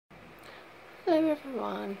Hello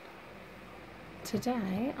everyone.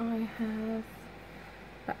 Today I have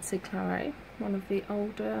Batsy Claro, one of the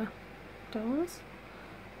older dolls.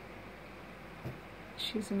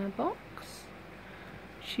 She's in a box.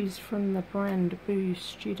 She's from the brand Boo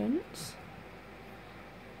Students.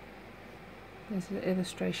 There's an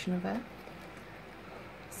illustration of her.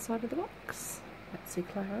 Side of the box, Batsy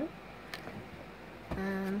Claro.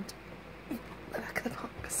 And the back of the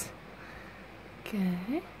box.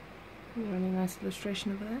 Okay. A really nice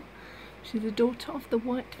illustration of her. She's the daughter of the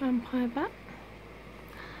white vampire bat.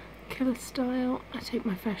 Killer style. I take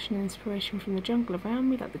my fashion inspiration from the jungle around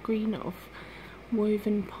me, like the green of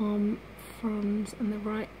woven palm fronds and the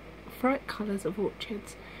bright colours of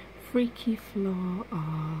orchids. Freaky floor.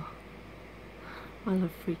 Ah, I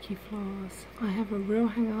love freaky floors. I have a real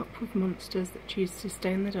hang up with monsters that choose to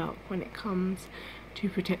stay in the dark when it comes to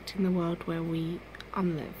protecting the world where we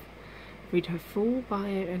live. Read her full bio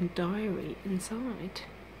and diary inside.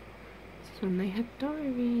 This is when they had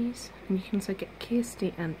diaries. And you can also get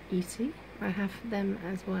Kirsty and Easy. I have them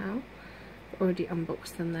as well. I've already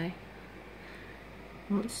unboxed them though.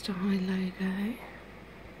 Monster High logo.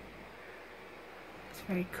 It's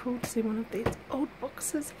very cool to see one of these old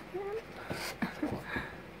boxes again.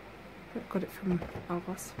 I've got it from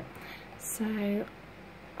Argos. So I'm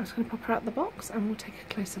just going to pop her out the box and we'll take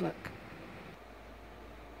a closer look.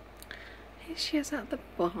 Here she is at the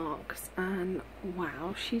box, and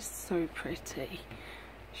wow, she's so pretty.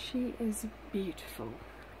 She is beautiful.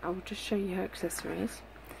 I'll just show you her accessories.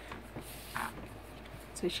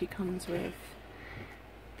 So she comes with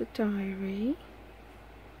the diary,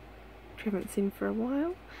 which we haven't seen for a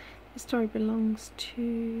while. This diary belongs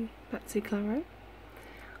to Batsy Claro.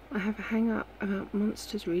 I have a hang up about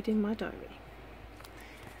monsters reading my diary.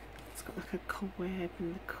 It's got like a cobweb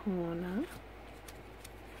in the corner.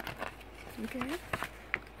 Okay.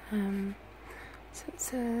 So it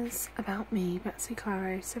says, about me, Batsy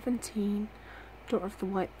Claro, 17, daughter of the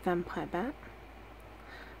white vampire bat.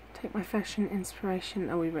 Take my fashion inspiration.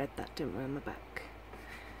 Oh, we read that, didn't we, on the back?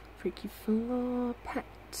 Freaky floor,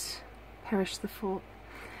 pet, perish the fort.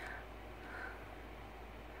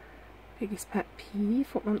 Biggest pet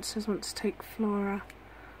peeve, what monsters want to take flora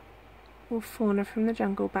or fauna from the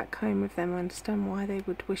jungle back home with them. I understand why they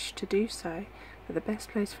would wish to do so, but the best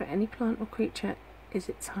place for any plant or creature is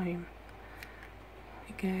its home.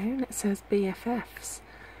 There we go, and it says BFFs,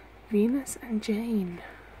 Venus and Jane.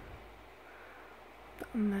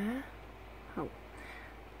 Put that on there. Oh,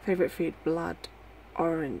 favourite food, blood,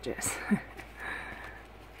 oranges. Here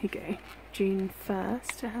you go, June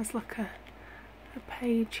 1st. It has like a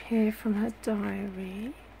page here from her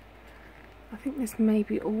diary. I think this may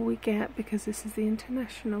be all we get because this is the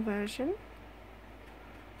international version.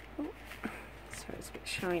 Oh, sorry, it's a bit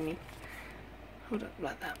shiny. Hold up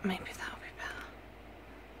like that, maybe that'll be better.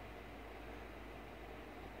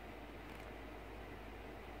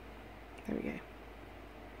 There we go.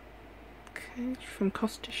 Okay, from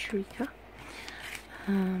Costa Rica.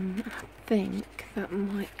 I think that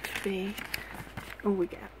might be all we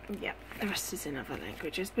get. Yeah, the rest is in other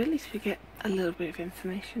languages, but at least we get a little bit of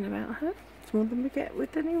information about her. It's more than we get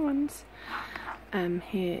with the new ones.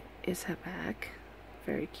 Here is her bag.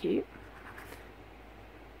 Very cute.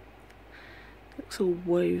 Looks all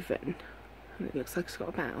woven, and it looks like it's got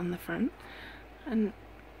a bat on the front, and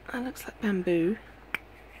that looks like bamboo.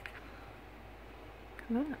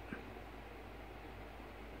 Look at that.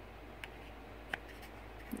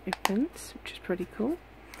 It opens, which is pretty cool.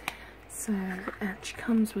 So, and she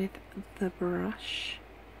comes with the brush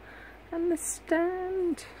and the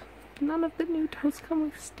stand. None of the new dolls come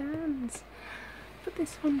with stands, but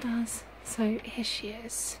this one does. So here she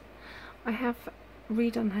is. I have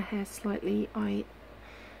redone her hair slightly. I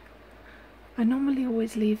normally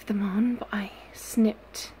always leave them on, but I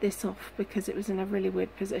snipped this off because it was in a really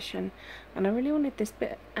weird position, and I really wanted this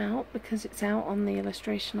bit out because it's out on the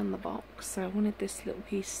illustration on the box, so I wanted this little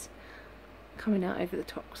piece coming out over the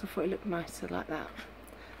top because I thought it looked nicer like that.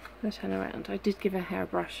 I'm going to turn around. I did give her hair a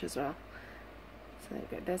brush as well. So there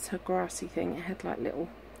you go, there's her grassy thing. It had like little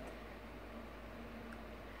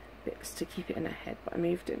bits to keep it in her head, but I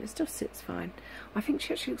moved it and it still sits fine. I think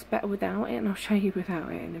she actually looks better without it, and I'll show you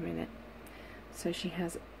without it in a minute. So she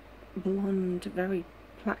has blonde, very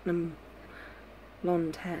platinum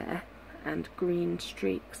blonde hair and green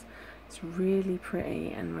streaks. It's really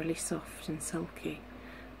pretty and really soft and silky.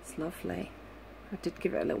 It's lovely. I did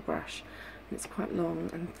give it a little brush, and it's quite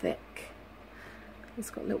long and thick.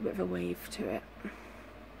 It's got a little bit of a wave to it.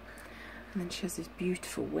 And then she has these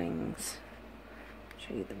beautiful wings. I'll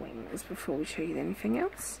show you the wings before we show you anything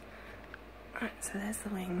else. Right, so there's the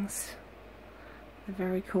wings. They're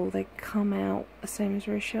very cool. They come out the same as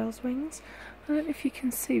Rochelle's wings. I don't know if you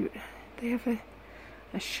can see, but they have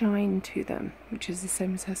a shine to them, which is the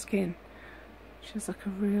same as her skin. She has like a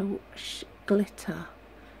real glitter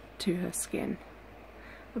to her skin.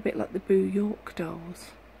 A bit like the Boo York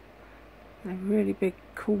dolls. They're really big,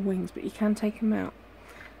 cool wings, but you can take them out,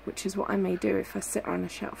 which is what I may do if I sit her on a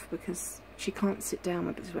shelf, because she can't sit down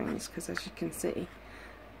with these wings, because as you can see,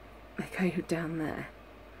 they go down there.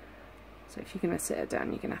 So if you're going to sit her down,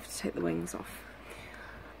 you're going to have to take the wings off.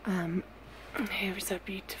 Here is her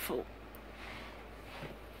beautiful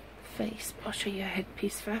face. I'll show you her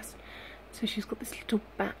headpiece first. So she's got this little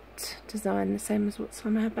bat design, the same as what's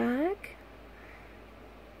on her bag.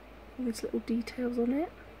 All these little details on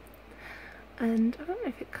it. And I don't know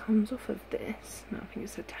if it comes off of this. No, I think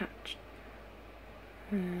it's attached.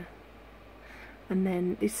 And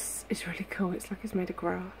then this is really cool. It's like it's made of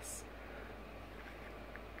grass.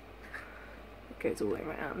 It goes all the way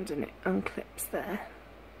around and it unclips there.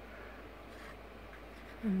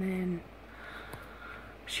 And then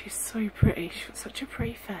she's so pretty. She's got such a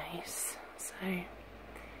pretty face. So,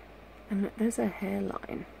 and look, there's her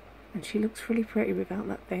hairline. And she looks really pretty without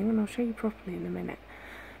that thing. And I'll show you properly in a minute.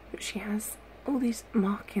 But she has all these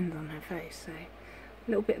markings on her face. So a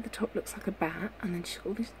little bit at the top looks like a bat. And then she's got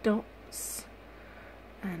all these dots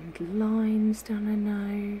and lines down her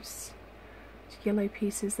nose. There's yellow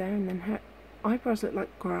pieces there. And then her eyebrows look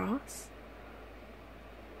like grass.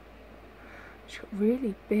 She's got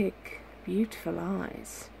really big, beautiful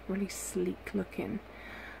eyes. Really sleek looking.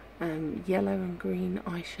 Yellow and green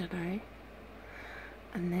eyeshadow.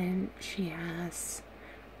 And then she has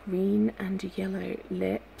green and yellow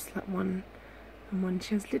lips, like one and one.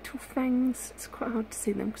 She has little fangs. It's quite hard to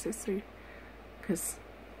see them because they're so, because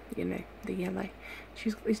you know, the yellow.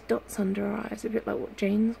 She's got these dots under her eyes, a bit like what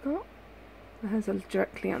Jane's got. Hers are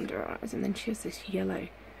directly under her eyes, and then she has this yellow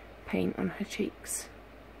paint on her cheeks.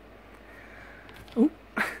 Oh,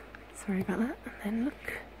 sorry about that. And then look,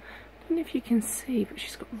 I don't know if you can see, but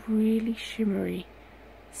she's got really shimmery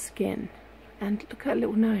skin. And look at her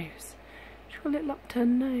little nose. She's got a little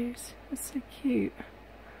upturned nose. That's so cute. Her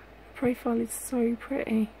profile is so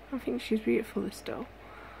pretty. I think she's beautiful, this doll.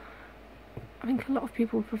 I think a lot of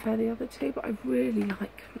people prefer the other two, but I really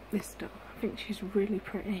like this doll. I think she's really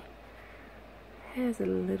pretty. Hair's a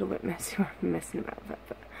little bit messy. I've been messing about with it,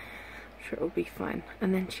 but I'm sure it'll be fine.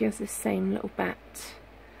 And then she has this same little bat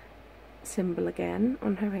symbol again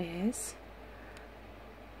on her ears.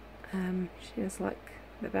 She has like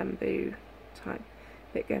the bamboo type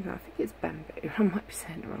bit going on. I think it's bamboo. I might be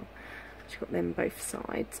saying it wrong. She's got them both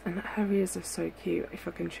sides, and her ears are so cute. If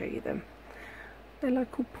I can show you them, they're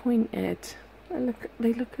like all pointed.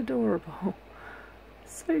 They look adorable.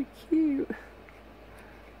 So cute.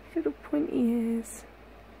 Little pointy ears.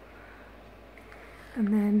 And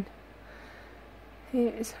then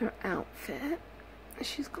here is her outfit.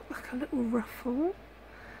 She's got like a little ruffle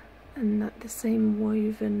and like the same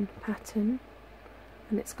woven pattern,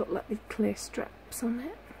 and it's got like the clear straps on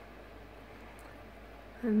it.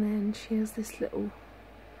 And then she has this little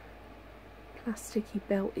plasticky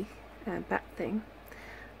belty back thing,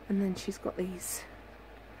 and then she's got these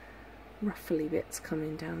ruffly bits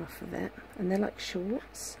coming down off of it, and they're like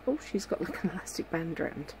shorts. Oh, she's got like an elastic band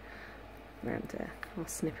around there. I'll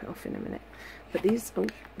snip it off in a minute. But these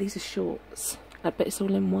are shorts. But it's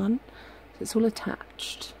all in one, so it's all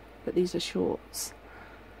attached. But these are shorts,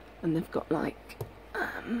 and they've got like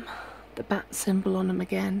the bat symbol on them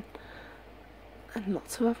again, and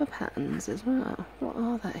lots of other patterns as well. What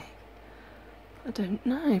are they? I don't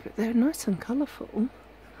know, but they're nice and colourful.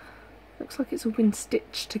 Looks like it's all been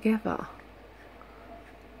stitched together.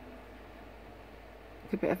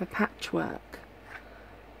 Like a bit of a patchwork.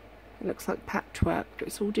 It looks like patchwork, but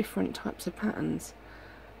it's all different types of patterns.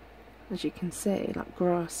 As you can see, like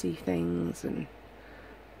grassy things, and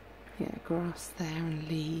yeah, grass there and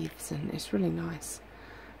leaves, and it's really nice.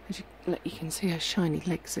 As you can see her shiny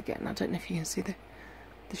legs again. I don't know if you can see the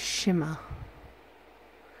shimmer.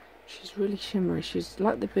 She's really shimmery. She's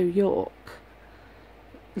like the Boo York.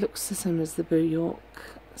 Looks the same as the Boo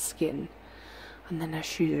York skin. And then her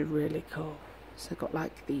shoes are really cool. So they've got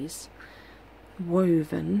like these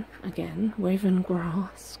woven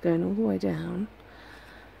grass going all the way down.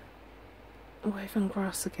 Woven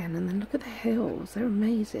grass again, and then look at the hills. They're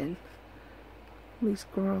amazing. All these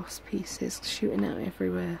grass pieces shooting out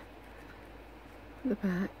everywhere. At the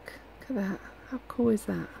back. Look at that. How cool is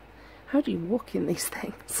that? How do you walk in these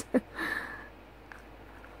things?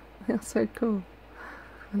 They're so cool.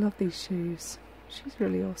 I love these shoes. She's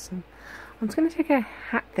really awesome. I'm just going to take her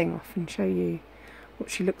hat thing off and show you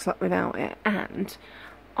what she looks like without it. And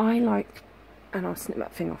I like and I'll snip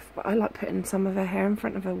that thing off. But I like putting some of her hair in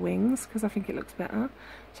front of her wings because I think it looks better.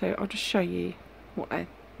 So I'll just show you what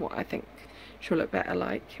I think she'll look better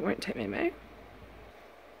like. It won't take me a minute.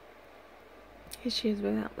 Here she is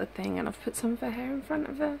without the thing, and I've put some of her hair in front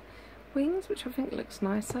of her wings, which I think looks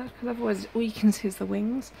nicer, because otherwise all you can see is the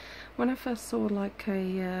wings. When I first saw like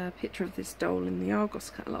a picture of this doll in the Argos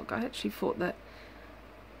catalogue, I actually thought that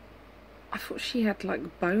she had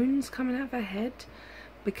like bones coming out of her head,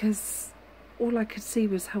 because all I could see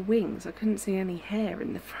was her wings. I couldn't see any hair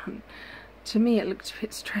in the front. To me it looked a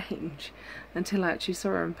bit strange until I actually saw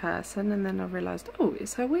her in person, and then I realised, oh,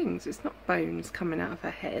 it's her wings, it's not bones coming out of her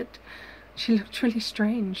head. She looked really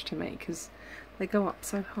strange to me because they go up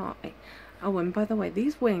so high. Oh, and by the way,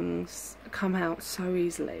 these wings come out so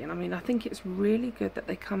easily, and I mean, I think it's really good that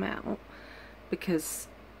they come out, because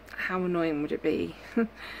how annoying would it be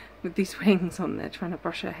with these wings on there trying to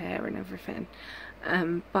brush her hair and everything.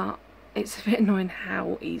 But it's a bit annoying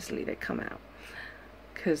how easily they come out,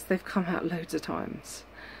 because they've come out loads of times,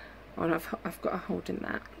 and I've got a hold in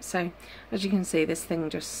that. So as you can see, this thing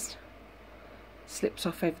just slips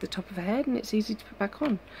off over the top of her head, and it's easy to put back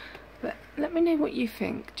on. But let me know what you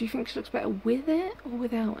think. Do you think she looks better with it or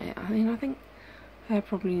without it? I mean, I think hair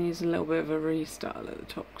probably needs a little bit of a restyle at the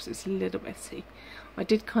top because it's a little messy. I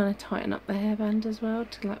did kind of tighten up the hairband as well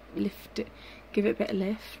to like lift it, give it a bit of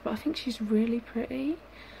lift, but I think she's really pretty.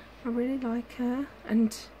 I really like her,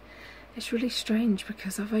 and it's really strange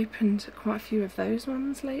because I've opened quite a few of those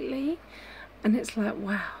ones lately, and it's like,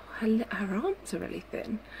 wow, her arms are really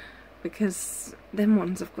thin, because them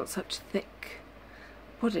ones have got such thick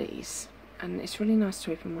bodies, and it's really nice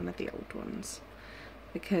to open one of the old ones,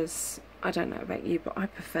 because I don't know about you, but I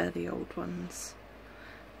prefer the old ones.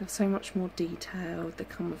 They're so much more detailed, they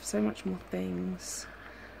come with so much more things.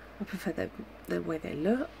 I prefer the way they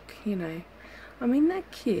look, you know. I mean, they're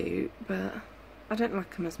cute, but I don't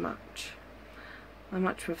like them as much. I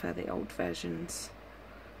much prefer the old versions.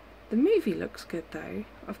 The movie looks good though,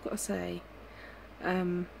 I've got to say.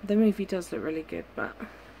 The movie does look really good, but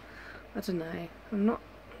I don't know, I'm not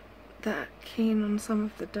that keen on some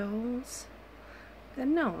of the dolls. They're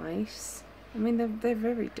nice, I mean they're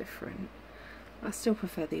very different. I still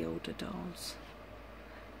prefer the older dolls.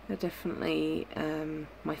 They're definitely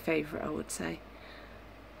my favourite, I would say.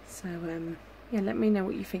 So yeah, let me know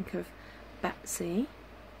what you think of Batsy.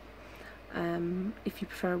 If you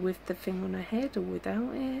prefer with the thing on her head or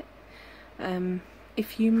without it.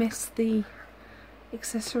 If you miss the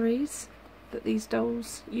accessories that these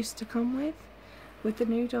dolls used to come with the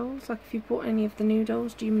new dolls, like if you bought any of the new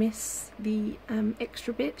dolls, do you miss the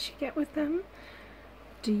extra bits you get with them?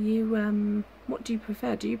 Do you what do you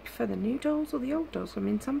prefer? Do you prefer the new dolls or the old dolls? I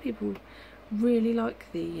mean, some people really like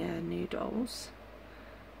the new dolls,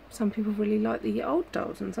 some people really like the old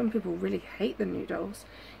dolls, and some people really hate the new dolls,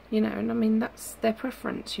 you know, and I mean, that's their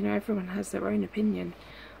preference, you know, everyone has their own opinion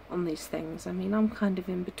on these things. I mean, I'm kind of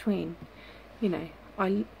in between, you know.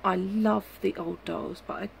 I love the old dolls,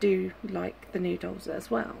 but I do like the new dolls as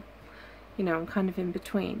well. You know, I'm kind of in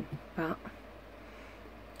between, but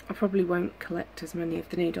I probably won't collect as many of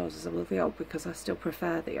the new dolls as I will the old, because I still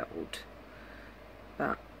prefer the old.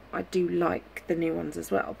 But I do like the new ones as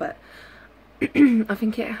well, but I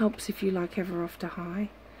think it helps if you like Ever After High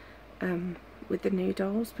with the new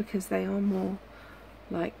dolls, because they are more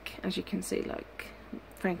like, as you can see, like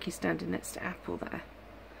Frankie standing next to Apple there.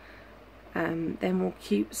 They're more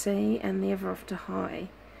cutesy, and the Ever After High,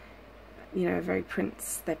 you know, they're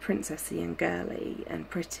princessy and girly and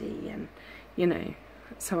pretty, and you know,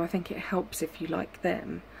 so I think it helps if you like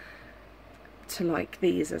them to like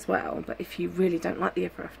these as well. But if you really don't like the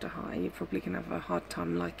Ever After High, you're probably going to have a hard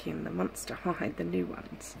time liking the Monster High, the new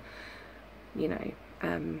ones, you know.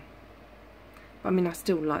 I mean, I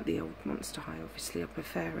still like the old Monster High, obviously I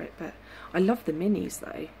prefer it, but I love the minis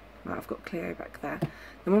though. Right, I've got Cleo back there.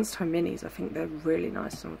 The Monster High minis, I think they're really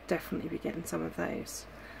nice, and I'll definitely be getting some of those.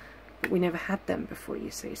 But we never had them before,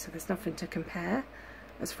 you see, so there's nothing to compare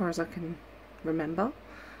as far as I can remember.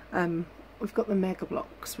 We've got the Mega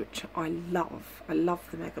Blocks, which I love. I love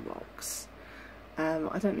the Mega Blocks.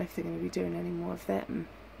 I don't know if they're going to be doing any more of them.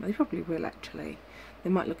 They probably will, actually.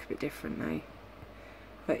 They might look a bit different though.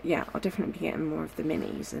 But yeah, I'll definitely be getting more of the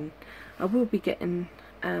minis, and I will be getting,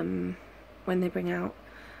 when they bring out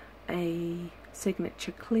a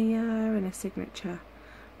signature Cleo and a signature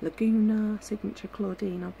Laguna, signature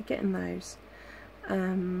Claudine, I'll be getting those,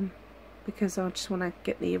 because I just want to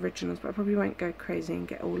get the originals, but I probably won't go crazy and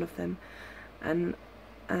get all of them. And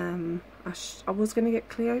I was going to get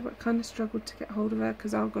Cleo, but kind of struggled to get hold of her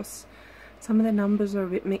because Argos, some of their numbers are a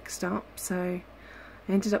bit mixed up, so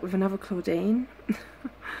I ended up with another Claudine.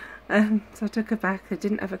 So I took her back. I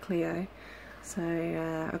didn't have a Cleo, so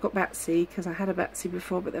I got Batsy because I had a Batsy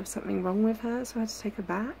before, but there was something wrong with her, so I had to take her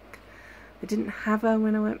back. I didn't have her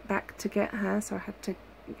when I went back to get her, so I had to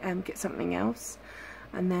get something else.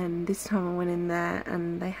 And then this time I went in there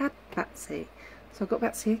and they had Batsy, so I got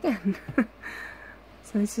Batsy again.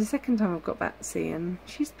 So this is the second time I've got Batsy, and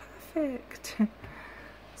she's perfect.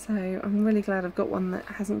 So I'm really glad I've got one that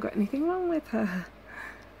hasn't got anything wrong with her,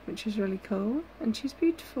 which is really cool, and she's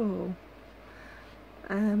beautiful.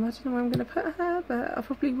 I don't know where I'm going to put her, but I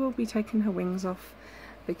probably will be taking her wings off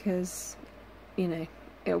because, you know,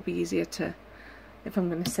 it'll be easier to, if I'm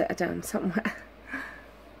going to set her down somewhere.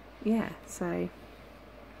 Yeah, so I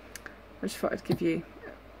just thought I'd give you,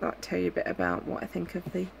 like, tell you a bit about what I think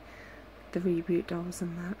of the reboot dolls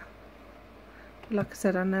and that. Like I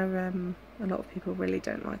said, I know a lot of people really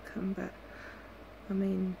don't like them, but I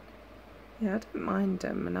mean, yeah, I don't mind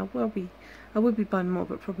them, and I will be buying more,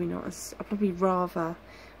 but probably not as. I'd probably rather,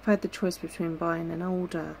 if I had the choice between buying an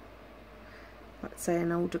older, like say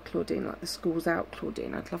an older Claudine, like the School's Out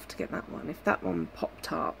Claudine, I'd love to get that one. If that one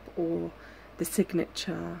popped up, or the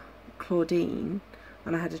signature Claudine,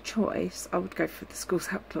 and I had a choice, I would go for the School's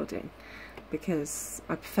Out Claudine, because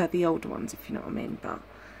I prefer the older ones, if you know what I mean. But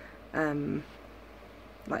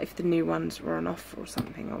like if the new ones were on offer or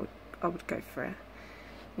something, I would go for it,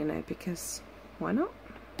 you know, because why not?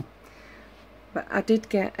 But I did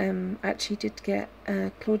get actually did get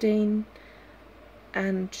Claudine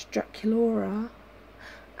and Draculaura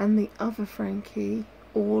and the other Frankie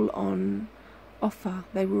all on offer.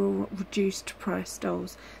 They were all reduced price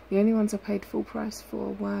dolls. The only ones I paid full price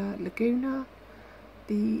for were Laguna,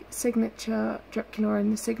 the signature Draculaura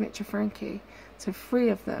and the signature Frankie. So 3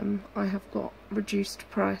 of them I have got reduced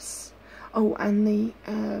price. Oh, and the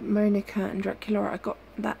Monica and Draculaura, I got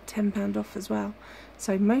that £10 off as well.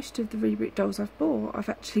 So most of the reboot dolls I've bought, I've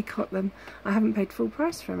actually got them. I haven't paid full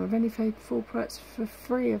price for them. I've only paid full price for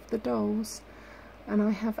 3 of the dolls, and I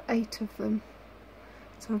have 8 of them.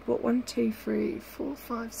 So I've bought 1, 2, 3, 4,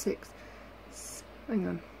 5, 6. Hang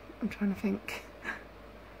on, I'm trying to think. 4,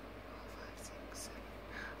 5, 6, 7.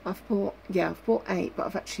 I've bought 8, but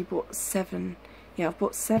I've actually bought 7. Yeah, I've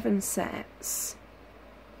bought 7 sets.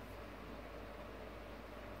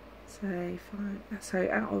 So 5. So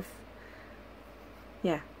out of,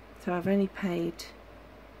 yeah. So I've only paid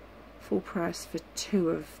full price for 2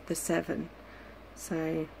 of the 7.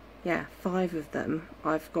 So yeah, 5 of them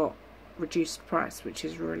I've got reduced price, which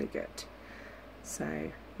is really good.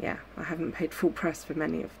 So yeah, I haven't paid full price for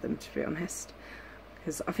many of them, to be honest,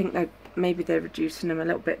 because I think maybe they're reducing them a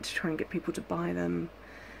little bit to try and get people to buy them,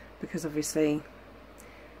 because obviously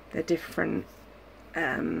they're different,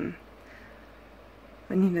 and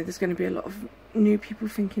you know there's going to be a lot of new people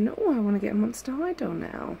thinking, oh, I want to get a Monster High doll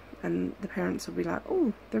now, and the parents will be like,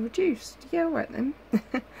 oh, they're reduced, yeah, alright then.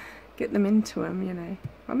 Get them into them, you know.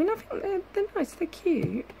 I mean, I think they're nice, they're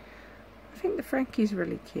cute. I think the Frankie's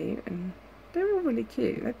really cute, and they're all really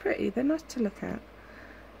cute. They're pretty, they're nice to look at.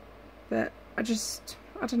 But I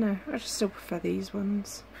don't know, I just still prefer these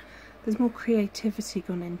ones. There's more creativity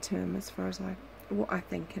gone into them, as far as what I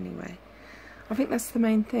think anyway. I think that's the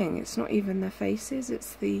main thing. It's not even their faces,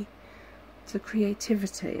 it's the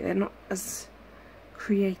creativity. They're not as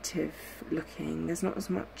creative looking. There's not as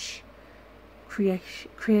much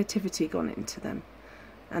creativity gone into them,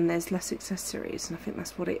 and there's less accessories, and I think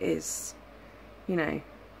that's what it is, you know.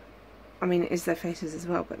 I mean, it is their faces as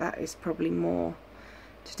well, but that is probably more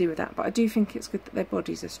to do with that. But I do think it's good that their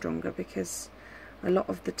bodies are stronger, because a lot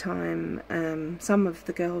of the time some of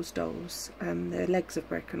the girls' dolls, their legs have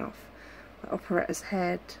broken off. Like Operetta's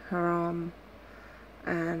head, her arm,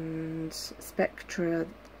 and Spectra,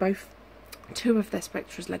 2 of their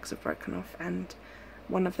Spectra's legs have broken off, and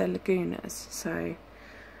 1 of their Lagunas. So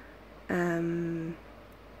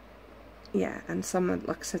yeah, and some,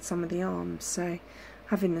 like I said, some of the arms. So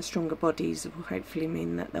having the stronger bodies will hopefully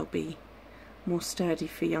mean that they'll be more sturdy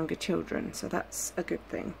for younger children, so that's a good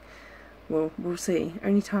thing. Well, we'll see,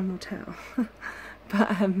 only time will tell.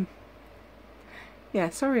 But yeah,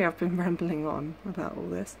 sorry I've been rambling on about all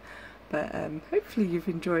this, but hopefully you've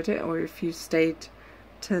enjoyed it, or if you stayed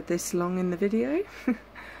to this long in the video.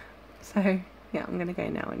 So yeah, I'm gonna go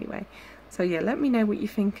now anyway. So yeah, let me know what you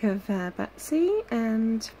think of Batsy,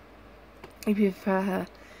 and if you prefer her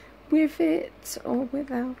with it or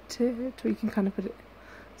without it, or you can kind of put it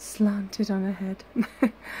slanted on her head.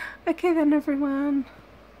 Okay then everyone,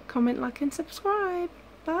 comment, like and subscribe.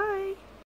 Bye.